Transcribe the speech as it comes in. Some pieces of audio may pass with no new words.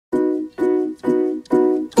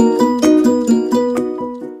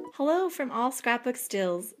from All Scrapbook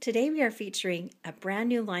Stills. Today we are featuring a brand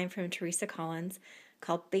new line from Teresa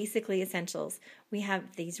called Basically Essentials. We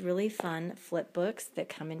have these really fun flip books that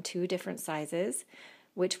come in 2 different sizes,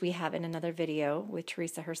 which we have in another video with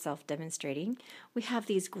Teresa herself demonstrating. We have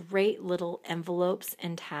these great little envelopes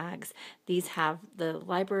and tags. These have the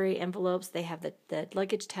library envelopes, they have the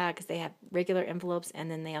luggage tags, they have regular envelopes,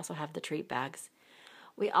 and then they also have the treat bags.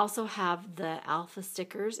 We also have the alpha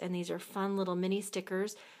stickers, and these are fun little mini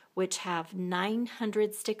stickers which have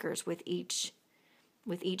 900 stickers with each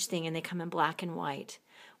thing, and they come in black and white.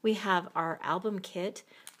 We have our album kit,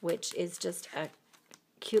 which is just a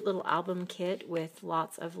cute little album kit with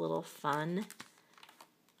lots of little fun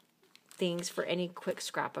things for any quick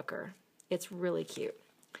scrapbooker. It's really cute.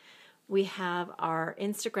 We have our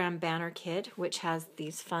Instagram banner kit, which has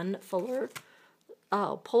these fun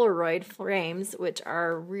Polaroid frames, which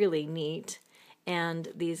are really neat, and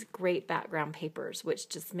these great background papers, which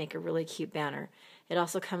just make a really cute banner. It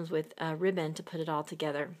also comes with a ribbon to put it all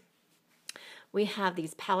together. We have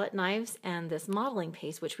these palette knives and this modeling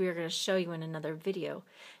paste, which we are going to show you in another video.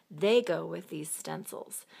 They go with these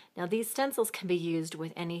stencils. Now these stencils can be used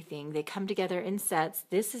with anything. They come together in sets.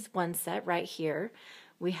 This is one set right here.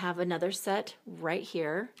 We have another set right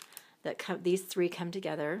here these 3 come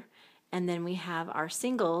together. And then we have our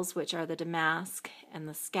singles, which are the damask and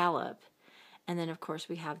the scallop. And then, of course,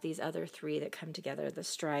 we have these other 3 that come together, the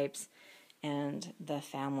stripes and the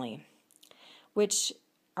family, which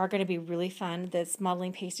are going to be really fun. This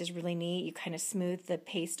modeling paste is really neat. You kind of smooth the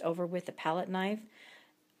paste over with the palette knife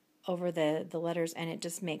over the letters, and it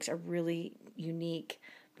just makes a really unique,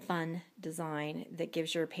 fun design that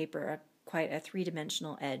gives your paper quite a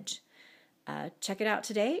 3-dimensional edge. Check it out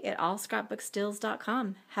today at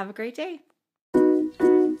Allscrapbooksteals.com. Have a great day.